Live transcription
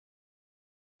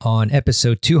On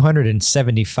episode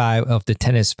 275 of the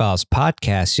Tennis Files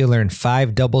podcast, you'll learn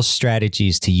 5 double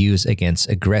strategies to use against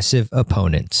aggressive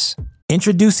opponents.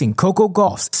 Introducing Coco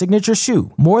Gauff's signature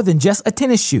shoe, more than just a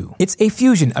tennis shoe. It's a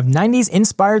fusion of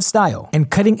 90s-inspired style and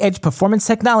cutting-edge performance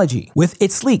technology. With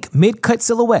its sleek mid-cut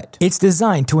silhouette, it's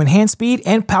designed to enhance speed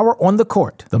and power on the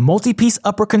court. The multi-piece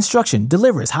upper construction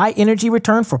delivers high-energy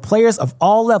return for players of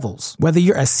all levels. Whether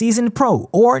you're a seasoned pro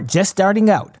or just starting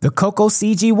out, the Coco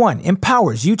CG1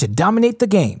 empowers you to dominate the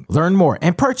game. Learn more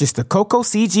and purchase the Coco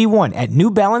CG1 at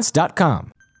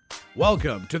NewBalance.com.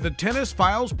 Welcome to the Tennis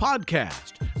Files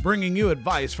podcast, bringing you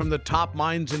advice from the top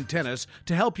minds in tennis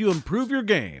to help you improve your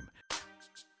game.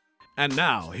 And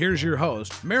now, here's your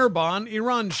host, Mehrbon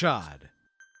Iranshad.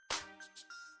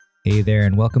 Hey there,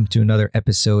 and welcome to another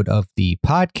episode of the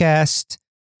podcast.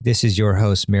 This is your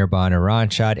host, Mehrbon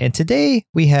Iranshad, and today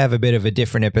we have a bit of a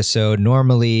different episode.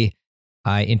 Normally,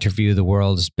 I interview the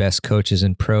world's best coaches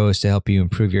and pros to help you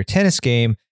improve your tennis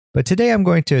game. But today I'm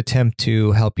going to attempt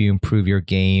to help you improve your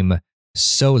game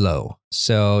solo.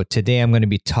 So today I'm going to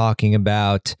be talking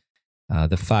about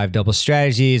the 5 double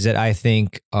strategies that I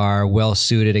think are well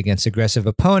suited against aggressive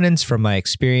opponents from my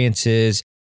experiences.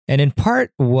 And in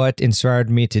part, what inspired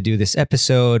me to do this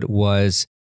episode was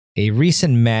a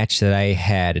recent match that I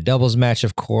had, a doubles match,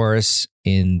 of course,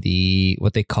 in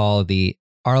what they call the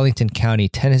Arlington County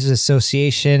Tennis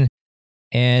Association.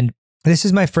 And this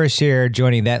is my first year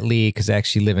joining that league because I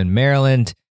actually live in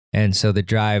Maryland. And so the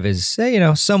drive is,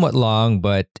 somewhat long,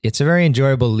 but it's a very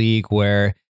enjoyable league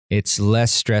where it's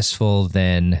less stressful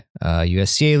than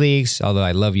USTA leagues, although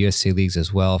I love USTA leagues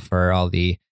as well for all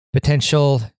the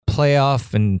potential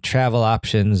playoff and travel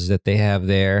options that they have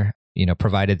there,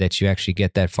 provided that you actually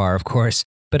get that far, of course.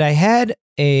 But I had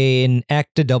an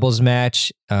active doubles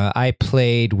match. I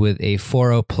played with a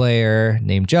 4-0 player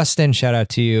named Justin. Shout out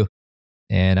to you.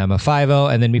 And I'm a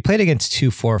 5-0, and then we played against 2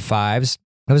 4-5s.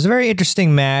 It was a very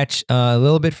interesting match, a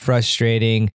little bit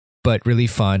frustrating, but really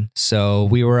fun. So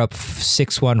we were up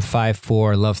 6-1,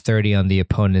 5-4, love 30 on the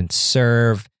opponent's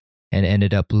serve, and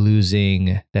ended up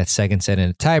losing that second set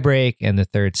in a tiebreak, and the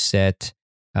third set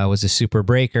was a super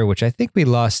breaker, which I think we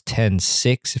lost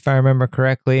 10-6, if I remember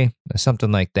correctly, or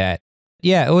something like that.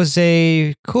 Yeah, it was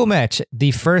a cool match.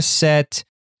 The first set,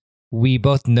 we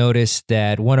both noticed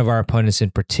that one of our opponents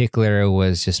in particular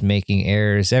was just making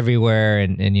errors everywhere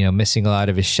and missing a lot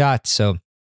of his shots. So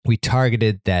we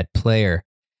targeted that player.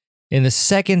 In the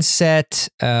second set,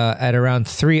 at around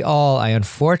 3-all, I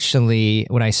unfortunately,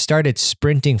 when I started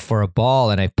sprinting for a ball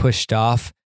and I pushed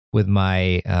off with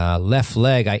my left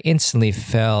leg, I instantly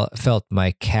felt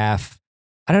my calf.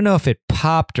 I don't know if it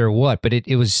popped or what, but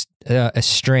it was a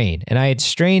strain. And I had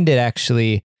strained it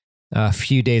actually a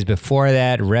few days before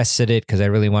that, rested it because I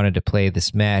really wanted to play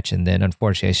this match. And then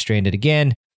unfortunately I strained it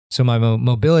again. So my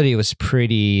mobility was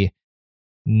pretty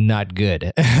not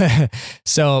good.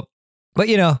 But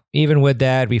even with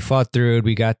that, we fought through it.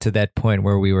 We got to that point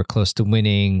where we were close to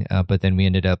winning, but then we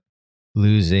ended up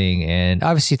losing, and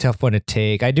obviously a tough one to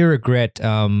take. I do regret,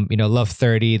 love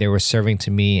 30, they were serving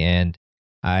to me, and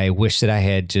I wish that I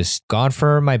had just gone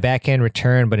for my backhand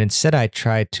return, but instead I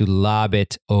tried to lob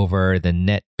it over the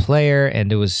net player,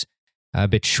 and it was a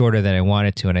bit shorter than I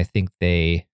wanted to, and I think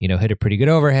they, hit a pretty good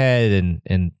overhead,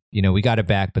 and we got it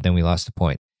back, but then we lost the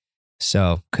point.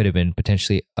 So could have been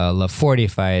potentially a love 40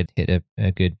 if I had hit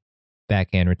a good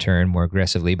backhand return more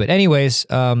aggressively. But anyways,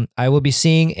 I will be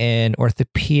seeing an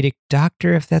orthopedic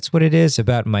doctor, if that's what it is,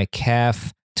 about my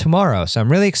calf tomorrow. So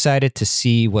I'm really excited to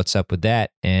see what's up with that,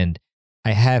 and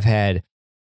I have had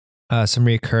some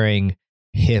recurring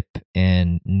hip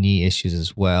and knee issues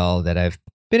as well that I've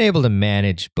been able to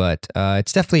manage, but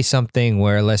it's definitely something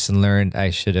where, lesson learned, I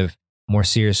should have more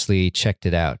seriously checked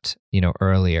it out,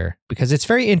 earlier, because it's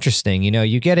very interesting.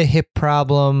 You get a hip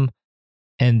problem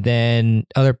and then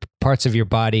other parts of your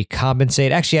body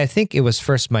compensate. Actually, I think it was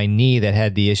first my knee that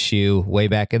had the issue way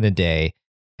back in the day,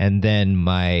 and then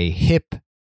my hip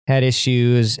had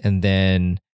issues, and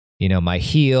then my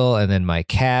heel, and then my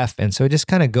calf. And so it just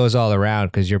kind of goes all around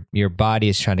because your body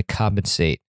is trying to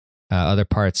compensate other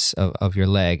parts of your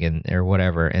leg or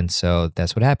whatever. And so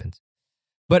that's what happens.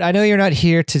 But I know you're not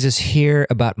here to just hear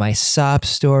about my sob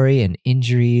story and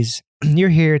injuries. You're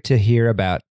here to hear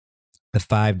about the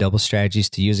 5 double strategies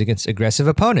to use against aggressive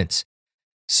opponents.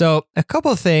 So a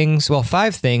couple of things,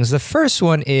 5 things. The first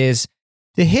one is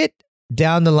to hit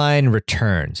down the line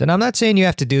returns. And I'm not saying you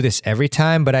have to do this every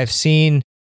time, but I've seen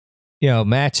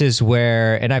matches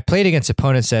where, and I played against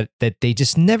opponents that they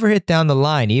just never hit down the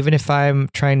line, even if I'm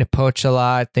trying to poach a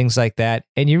lot, things like that.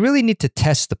 And you really need to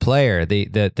test the player,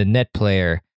 the net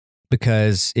player,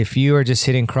 because if you are just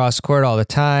hitting cross court all the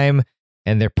time,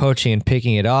 and they're poaching and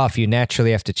picking it off, you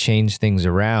naturally have to change things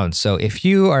around. So if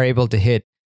you are able to hit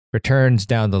returns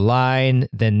down the line,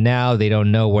 then now they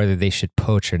don't know whether they should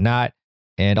poach or not.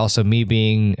 And also me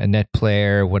being a net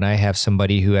player, when I have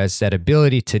somebody who has that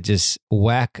ability to just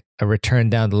whack a return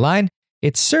down the line,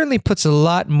 it certainly puts a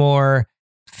lot more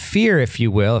fear, if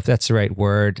you will, if that's the right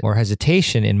word, or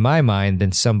hesitation in my mind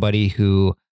than somebody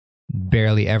who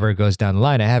barely ever goes down the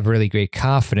line. I have really great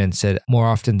confidence that more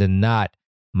often than not,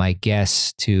 my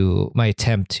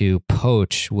attempt to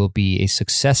poach will be a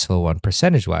successful one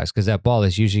percentage-wise, because that ball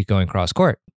is usually going cross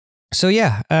court. So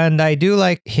yeah, and I do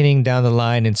like hitting down the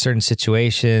line in certain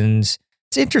situations.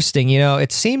 It's interesting,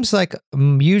 it seems like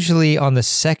usually on the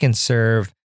second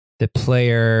serve, the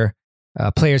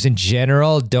players in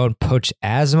general don't poach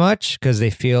as much because they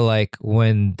feel like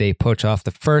when they poach off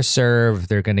the first serve,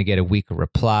 they're going to get a weaker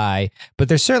reply. But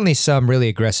there's certainly some really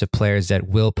aggressive players that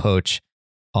will poach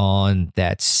on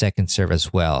that second serve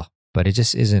as well. But it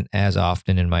just isn't as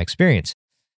often in my experience.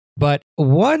 But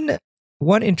one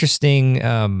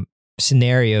interesting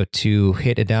scenario to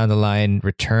hit a down the line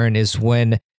return is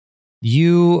when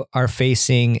you are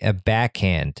facing a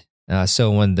backhand.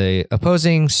 So when the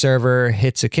opposing server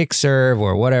hits a kick serve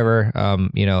or whatever,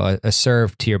 a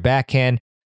serve to your backhand,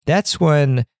 that's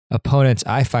when opponents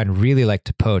I find really like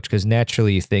to poach, because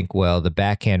naturally you think, well, the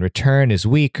backhand return is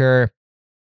weaker.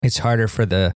 It's harder for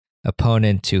the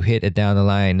opponent to hit a down the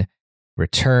line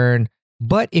return.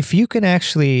 But if you can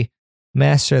actually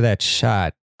master that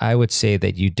shot, I would say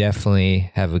that you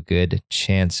definitely have a good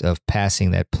chance of passing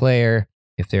that player.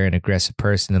 If they're an aggressive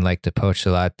person and like to poach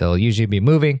a lot, they'll usually be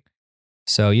moving.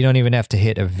 So you don't even have to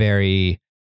hit hit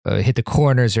the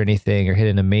corners or anything, or hit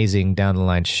an amazing down the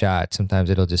line shot.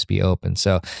 Sometimes it'll just be open.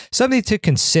 So something to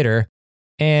consider.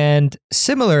 And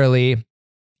similarly,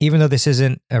 even though this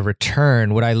isn't a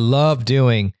return, what I love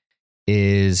doing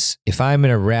is if I'm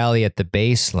in a rally at the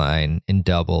baseline in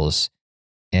doubles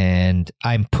and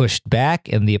I'm pushed back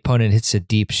and the opponent hits a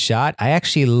deep shot, I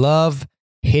actually love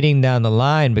hitting down the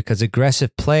line, because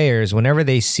aggressive players, whenever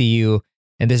they see you,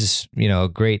 and this is, a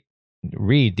great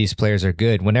read, these players are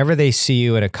good. Whenever they see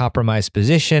you in a compromised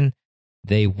position,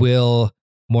 they will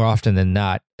more often than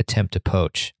not attempt to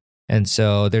poach. And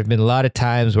so there have been a lot of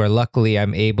times where luckily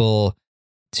I'm able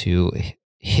to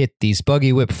hit these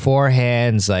buggy whip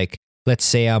forehands. Like, let's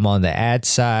say I'm on the ad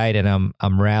side and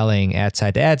I'm rallying ad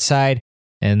side to ad side,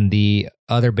 and the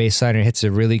other baseliner hits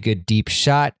a really good deep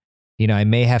shot. I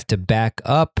may have to back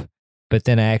up, but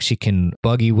then I actually can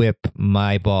buggy whip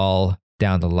my ball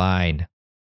down the line.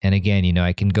 And again,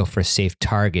 I can go for a safe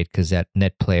target because that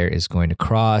net player is going to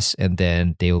cross, and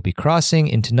then they will be crossing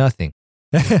into nothing.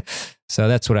 So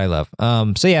that's what I love.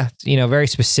 So yeah, very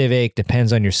specific,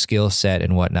 depends on your skill set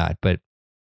and whatnot. But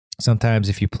sometimes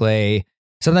you're playing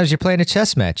a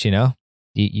chess match, you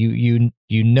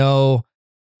know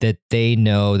that they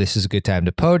know this is a good time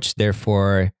to poach,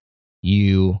 therefore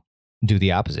you do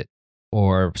the opposite.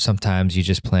 Or sometimes you're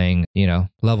just playing,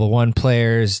 level 1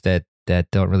 players that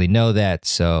don't really know that,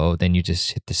 so then you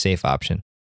just hit the safe option.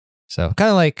 So kind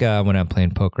of like when I'm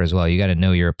playing poker as well, you got to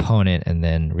know your opponent and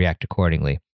then react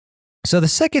accordingly. So the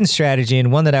second strategy,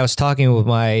 and one that I was talking with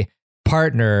my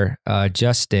partner,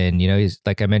 Justin, he's,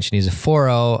 like I mentioned, he's a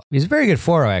 4-0. He's a very good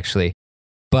 4-0 actually,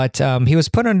 but he was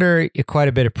put under quite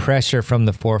a bit of pressure from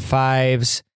the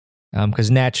 4-5s,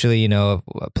 because naturally,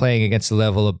 playing against a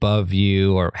level above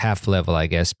you, or half level, I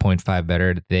guess, 0.5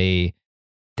 better,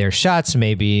 their shots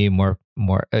may be more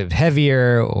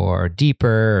heavier or deeper,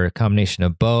 or a combination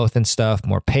of both and stuff,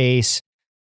 more pace.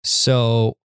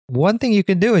 So one thing you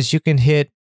can do is you can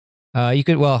hit,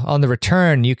 on the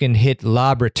return, you can hit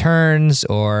lob returns,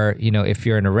 or, if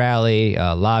you're in a rally,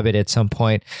 lob it at some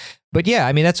point. But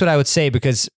yeah, that's what I would say,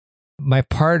 because my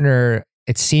partner,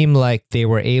 it seemed like they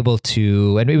were able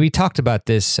to, and we talked about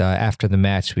this after the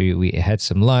match. We had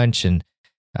some lunch and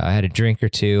I had a drink or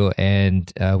two,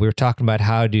 and we were talking about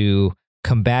how to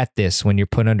combat this when you're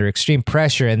put under extreme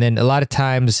pressure. And then a lot of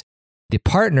times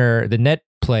the net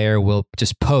player will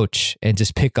just poach and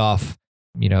just pick off,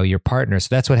 your partner. So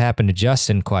that's what happened to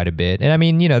Justin quite a bit. And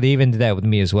they even did that with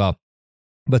me as well.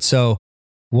 But so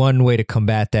one way to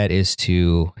combat that is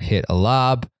to hit a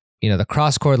lob. The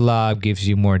cross-court lob gives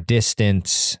you more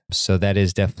distance. So that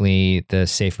is definitely the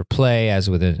safer play, as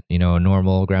with a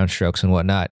normal ground strokes and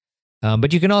whatnot.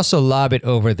 But you can also lob it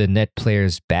over the net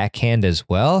player's backhand as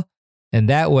well. And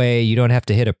that way you don't have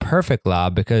to hit a perfect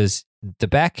lob, because the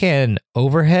backhand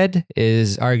overhead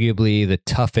is arguably the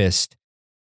toughest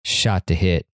shot to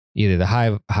hit, either the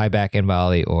high backhand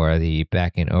volley or the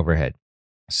backhand overhead.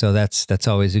 So that's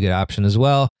always a good option as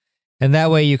well. And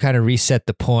that way you kind of reset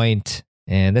the point,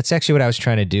 And that's actually what I was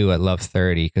trying to do at Love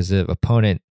 30 because the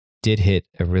opponent did hit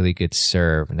a really good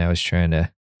serve and I was trying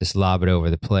to just lob it over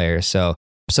the player. So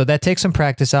that takes some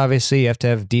practice, obviously. You have to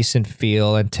have decent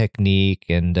feel and technique.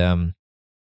 And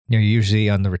you're usually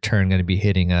on the return going to be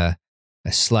hitting a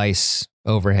slice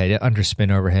overhead,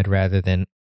 underspin overhead rather than,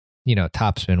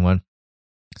 topspin one.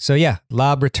 So yeah,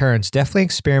 lob returns. Definitely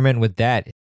experiment with that.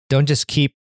 Don't just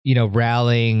keep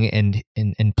rallying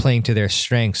and playing to their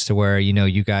strengths to where,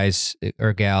 you guys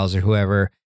or gals or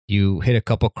whoever, you hit a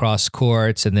couple cross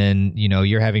courts and then,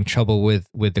 you're having trouble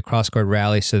with the cross court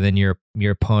rally. So then your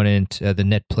opponent, the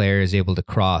net player, is able to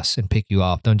cross and pick you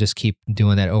off. Don't just keep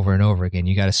doing that over and over again.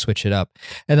 You got to switch it up.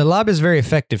 And the lob is very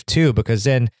effective too, because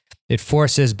then it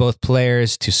forces both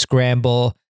players to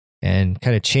scramble and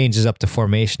kind of changes up the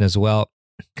formation as well.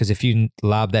 Because if you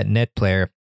lob that net player,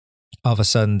 all of a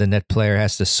sudden the net player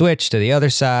has to switch to the other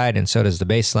side, and so does the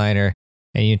baseliner,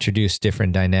 and you introduce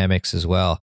different dynamics as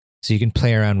well. So you can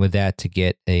play around with that to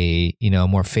get a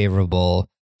more favorable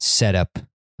setup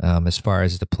as far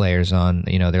as the players on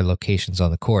their locations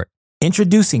on the court.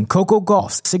 Introducing Coco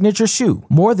Gauff's signature shoe,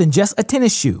 more than just a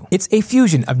tennis shoe. It's a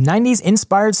fusion of 90s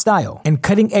inspired style and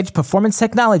cutting-edge performance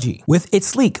technology with its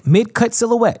sleek mid-cut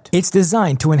silhouette. It's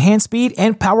designed to enhance speed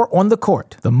and power on the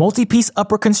court. The multi-piece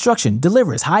upper construction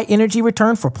delivers high energy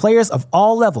return for players of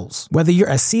all levels. Whether you're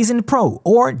a seasoned pro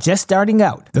or just starting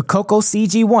out, the Coco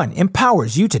CG1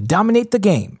 empowers you to dominate the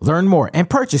game. Learn more and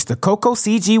purchase the Coco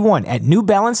CG1 at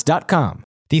newbalance.com.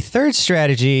 The third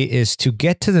strategy is to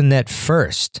get to the net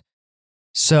first.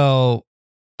 So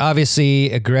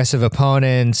obviously aggressive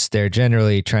opponents, they're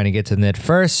generally trying to get to the net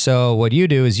first. So what you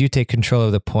do is you take control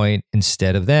of the point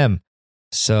instead of them.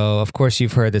 So of course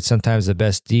you've heard that sometimes the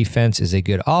best defense is a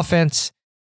good offense,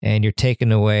 and you're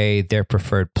taking away their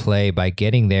preferred play by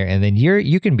getting there. And then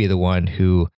you can be the one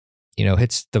who,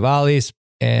 hits the volleys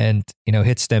and,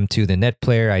 hits them to the net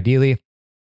player ideally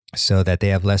so that they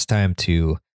have less time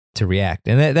to react.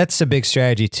 And that's a big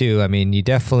strategy too. I mean, you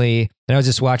definitely, and I was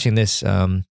just watching this,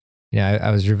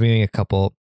 I was reviewing a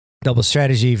couple double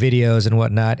strategy videos and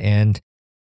whatnot. And,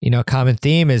 a common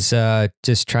theme is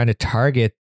just trying to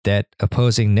target that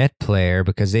opposing net player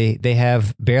because they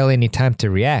have barely any time to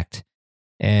react.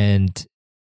 And,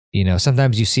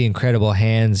 sometimes you see incredible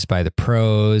hands by the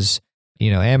pros,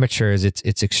 amateurs,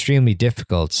 it's extremely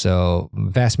difficult. So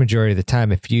vast majority of the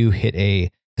time, if you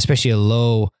hit especially a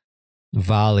low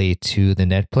volley to the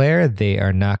net player, they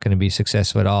are not going to be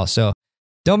successful at all. So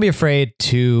don't be afraid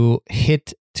to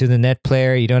hit to the net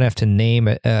player. You don't have to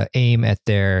aim at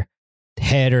their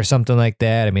head or something like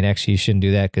that. I mean, actually, you shouldn't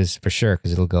do that because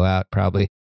it'll go out probably.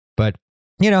 But,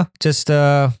 just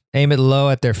aim it low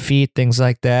at their feet, things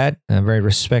like that. A very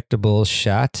respectable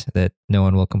shot that no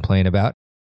one will complain about.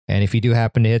 And if you do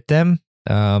happen to hit them,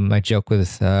 I joke with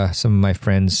some of my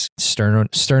friends,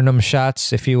 sternum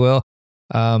shots, if you will.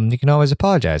 You can always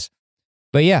apologize.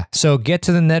 But yeah, so get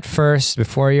to the net first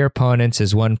before your opponents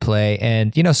is one play,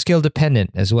 and skill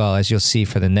dependent as well, as you'll see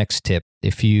for the next tip.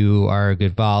 If you are a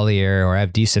good volleyer or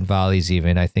have decent volleys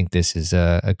even, I think this is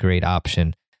a great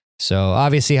option. So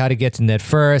obviously how to get to net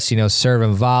first, serve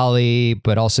and volley,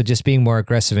 but also just being more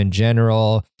aggressive in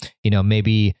general,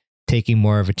 maybe taking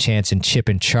more of a chance in chip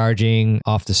and charging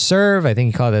off the serve. I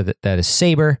think you call that a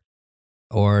saber,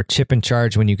 or chip and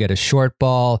charge when you get a short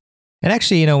ball. And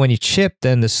actually, when you chip,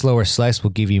 then the slower slice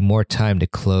will give you more time to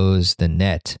close the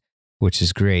net, which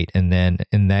is great. And then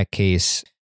in that case,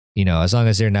 as long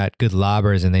as they're not good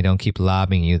lobbers and they don't keep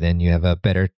lobbing you, then you have a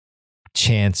better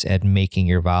chance at making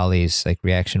your volleys, like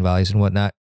reaction volleys and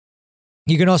whatnot.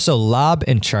 You can also lob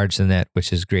and charge the net,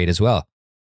 which is great as well.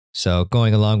 So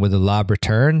going along with the lob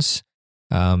returns,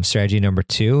 strategy number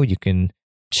 2, you can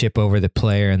chip over the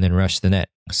player and then rush the net.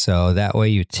 So that way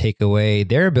you take away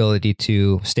their ability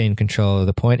to stay in control of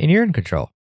the point and you're in control.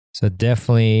 So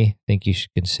definitely think you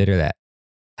should consider that.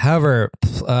 However,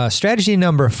 strategy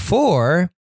number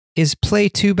 4 is play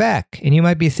 2 back. And you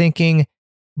might be thinking,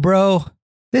 bro,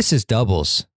 this is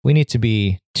doubles. We need to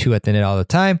be 2 at the net all the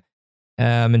time.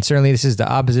 And certainly this is the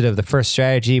opposite of the first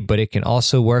strategy, but it can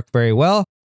also work very well.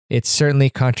 It's certainly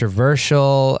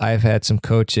controversial. I've had some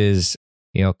coaches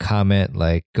comment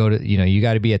like, you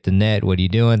got to be at the net. What are you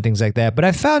doing? Things like that. But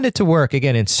I found it to work,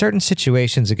 again, in certain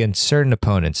situations against certain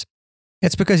opponents.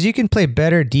 It's because you can play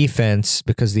better defense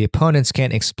because the opponents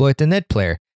can't exploit the net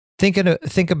player. Think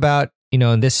about,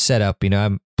 in this setup,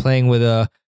 I'm playing with a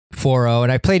 4-0,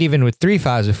 and I played even with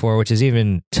 3-5s before, which is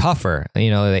even tougher. The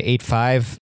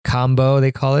 8-5 combo,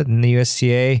 they call it in the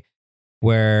USTA,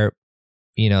 where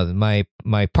my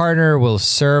partner will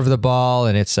serve the ball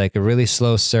and it's like a really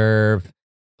slow serve,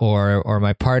 or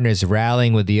my partner is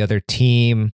rallying with the other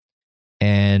team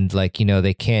and like,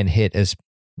 they can't hit as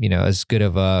good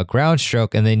of a ground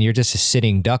stroke, and then you're just a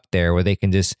sitting duck there where they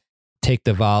can just take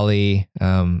the volley,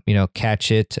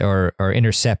 catch it or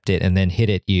intercept it and then hit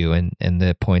at you, and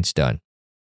the point's done.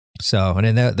 So, and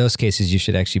in those cases, you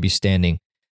should actually be standing,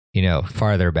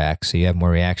 farther back so you have more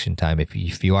reaction time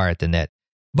if you are at the net.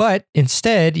 But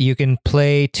instead, you can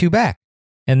play 2 back,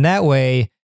 and that way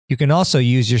you can also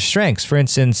use your strengths. For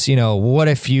instance, what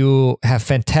if you have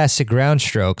fantastic ground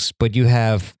strokes, but you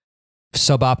have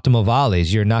suboptimal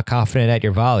volleys? You're not confident at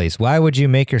your volleys. Why would you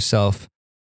make yourself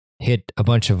hit a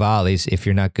bunch of volleys if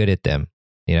you're not good at them?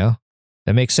 That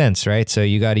makes sense, right? So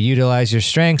you got to utilize your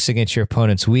strengths against your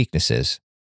opponent's weaknesses.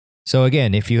 So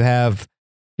again, if you have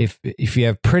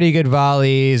pretty good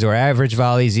volleys or average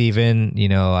volleys even,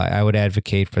 I would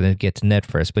advocate for them to get to net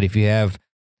first. But if you have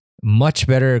much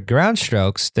better ground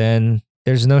strokes, then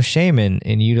there's no shame in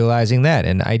utilizing that.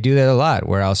 And I do that a lot,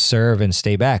 where I'll serve and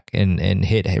stay back and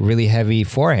hit really heavy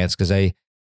forehands because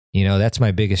that's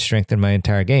my biggest strength in my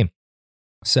entire game.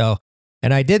 So,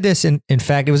 and I did this, in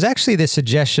fact, it was actually the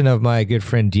suggestion of my good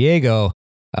friend Diego.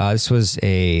 This was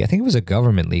I think it was a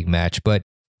government league match, but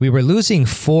we were losing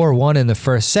 4-1 in the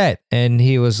first set. And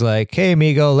he was like, hey,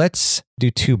 amigo, let's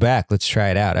do 2 back. Let's try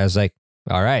it out. I was like,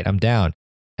 all right, I'm down.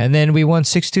 And then we won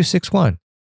 6-2, 6-1.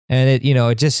 And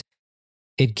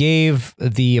it gave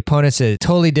the opponents a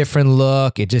totally different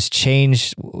look. It just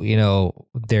changed,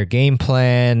 their game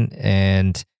plan.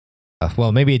 And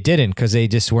well, maybe it didn't, because they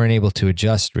just weren't able to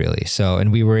adjust really. So,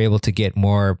 and we were able to get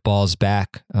more balls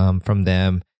back from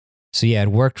them. So yeah,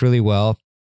 it worked really well.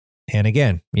 And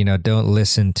again, don't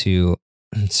listen to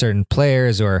certain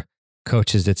players or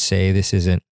coaches that say this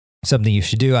isn't something you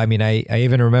should do. I mean, I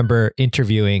even remember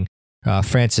interviewing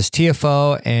Frances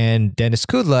Tiafoe and Denis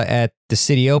Kudla at the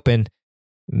City Open.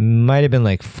 Might have been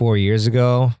like 4 years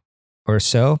ago or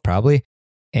so, probably.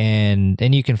 And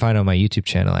you can find on my YouTube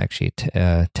channel, actually,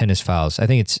 Tennis Files. I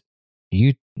think it's,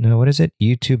 what is it?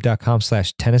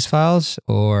 YouTube.com/tennisfiles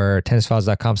or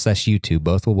tennisfiles.com/YouTube.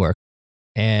 Both will work.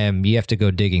 And you have to go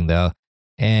digging though.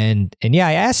 And yeah,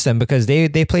 I asked them because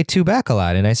they play 2 back a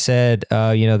lot. And I said,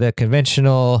 the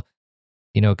conventional,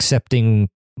 accepting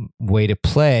way to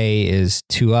play is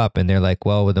 2 up. And they're like,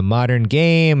 well, with the modern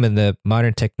game and the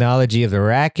modern technology of the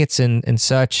rackets and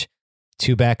such,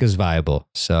 2 back is viable.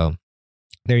 So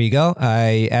there you go.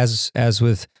 As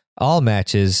with all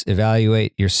matches,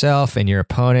 evaluate yourself and your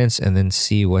opponents and then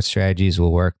see what strategies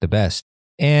will work the best.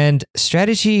 And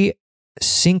strategy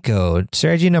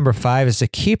number 5 is to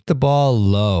keep the ball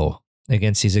low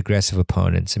against these aggressive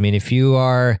opponents. I mean, if you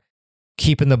are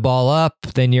keeping the ball up,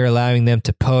 then you're allowing them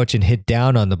to poach and hit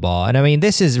down on the ball. And I mean,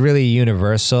 this is really a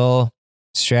universal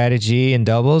strategy in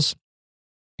doubles.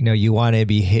 You want to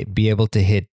be able to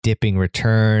hit dipping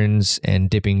returns and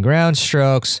dipping ground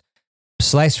strokes.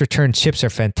 Slice return chips are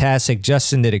fantastic.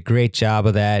 Justin did a great job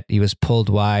of that. He was pulled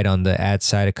wide on the ad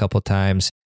side a couple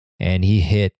times, and he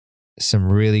hit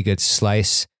some really good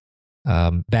slice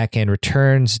backhand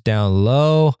returns down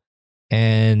low.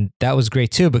 And that was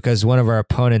great too, because one of our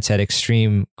opponents had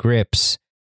extreme grips.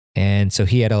 And so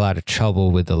he had a lot of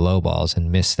trouble with the low balls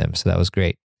and missed them. So that was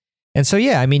great. And so,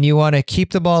 yeah, I mean, you want to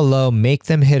keep the ball low, make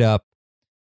them hit up.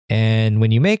 And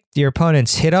when you make your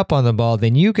opponents hit up on the ball,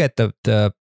 then you get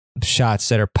the shots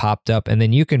that are popped up, and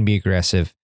then you can be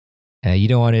aggressive. You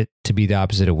don't want it to be the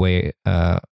opposite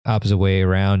way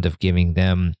around of giving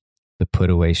them the put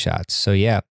away shots. So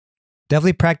yeah,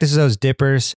 definitely practice those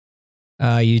dippers.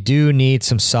 You do need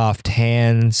some soft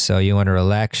hands, so you want to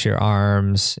relax your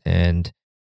arms and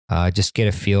just get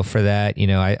a feel for that.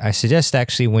 I suggest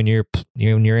actually when you're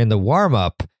in the warm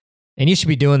up, and you should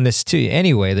be doing this too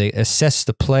anyway. They assess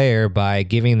the player by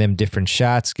giving them different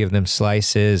shots, give them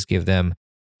slices, give them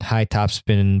high top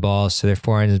spin balls to their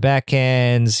forehands and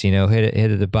backhands,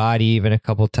 hit at the body even a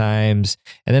couple times.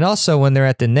 And then also when they're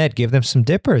at the net, give them some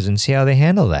dippers and see how they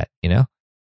handle that,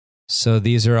 So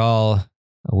these are all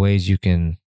ways you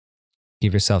can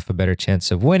give yourself a better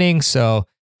chance of winning. So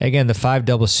again, the 5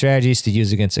 double strategies to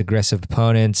use against aggressive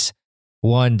opponents: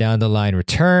 1, down the line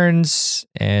returns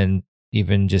and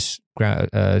even just ground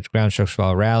strokes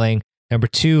while rallying. Number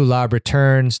 2, lob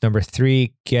returns. Number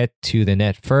 3, get to the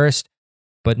net first.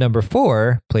 But number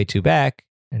 4, play 2 back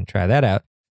and try that out.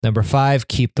 Number 5,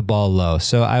 keep the ball low.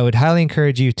 So I would highly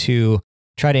encourage you to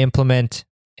try to implement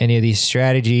any of these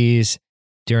strategies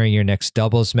during your next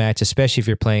doubles match, especially if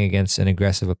you're playing against an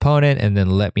aggressive opponent, and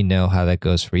then let me know how that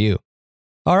goes for you.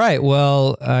 All right.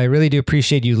 Well, I really do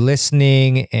appreciate you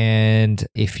listening. And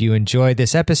if you enjoyed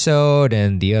this episode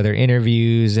and the other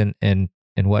interviews and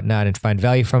whatnot and find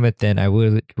value from it, then I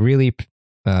would really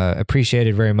appreciate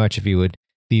it very much if you would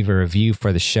leave a review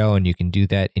for the show, and you can do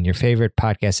that in your favorite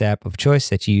podcast app of choice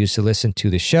that you use to listen to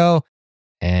the show.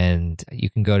 And you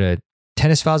can go to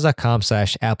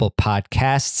tennisfiles.com/Apple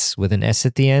Podcasts with an S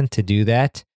at the end to do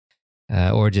that.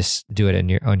 Or just do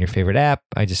it on your favorite app.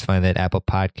 I just find that Apple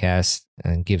Podcasts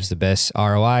gives the best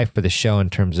ROI for the show in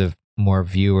terms of more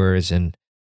viewers and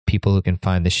people who can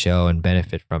find the show and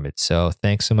benefit from it. So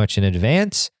thanks so much in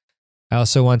advance. I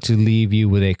also want to leave you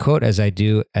with a quote, as I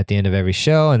do at the end of every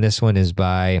show, and this one is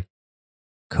by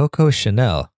Coco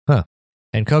Chanel.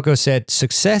 And Coco said,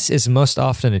 "Success is most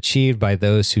often achieved by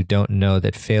those who don't know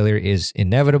that failure is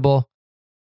inevitable."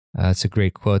 That's a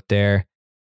great quote there.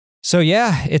 So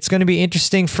yeah, it's going to be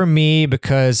interesting for me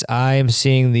because I'm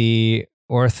seeing the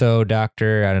ortho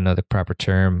doctor, I don't know the proper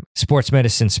term, sports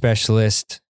medicine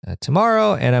specialist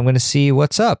tomorrow, and I'm going to see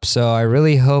what's up. So I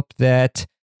really hope that,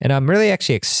 and I'm really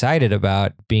actually excited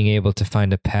about being able to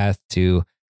find a path to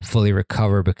fully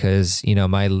recover because,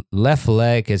 my left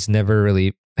leg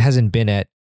hasn't been at,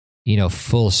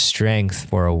 full strength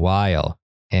for a while.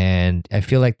 And I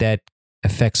feel like that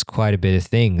affects quite a bit of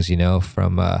things,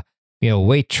 from,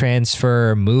 weight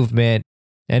transfer, movement.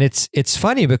 And it's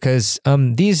funny because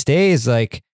these days,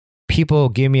 like, people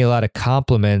give me a lot of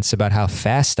compliments about how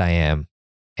fast I am.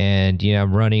 And,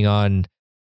 I'm running on,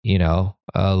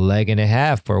 a leg and a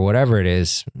half or whatever it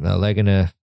is, a leg and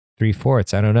a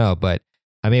 3/4, I don't know. But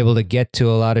I'm able to get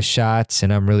to a lot of shots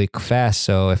and I'm really fast.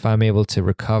 So if I'm able to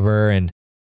recover and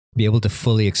be able to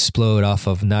fully explode off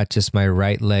of not just my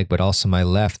right leg, but also my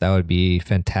left, that would be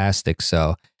fantastic.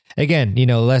 So again,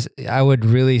 I would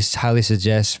really highly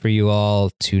suggest for you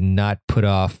all to not put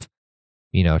off,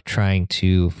 trying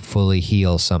to fully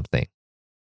heal something,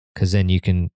 because then you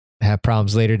can have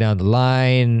problems later down the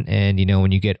line. And,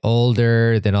 when you get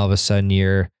older, then all of a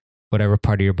sudden whatever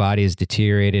part of your body is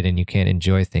deteriorated and you can't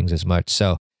enjoy things as much.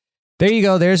 So there you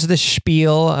go. There's the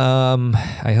spiel.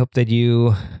 I hope that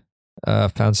you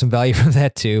found some value from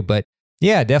that too. But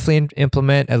yeah, definitely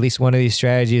implement at least one of these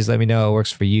strategies. Let me know it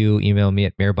works for you. Email me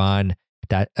at Mehrban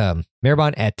at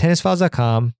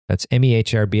tennisfiles.com. That's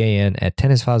MEHRBAN at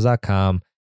tennisfiles.com.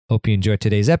 Hope you enjoyed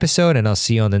today's episode, and I'll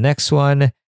see you on the next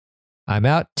one. I'm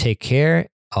out. Take care.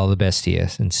 All the best to you,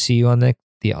 and see you on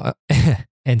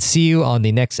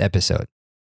the next episode.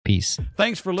 Peace.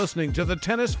 Thanks for listening to the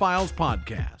Tennis Files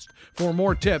podcast. For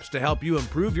more tips to help you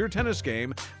improve your tennis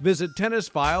game, visit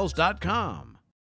tennisfiles.com.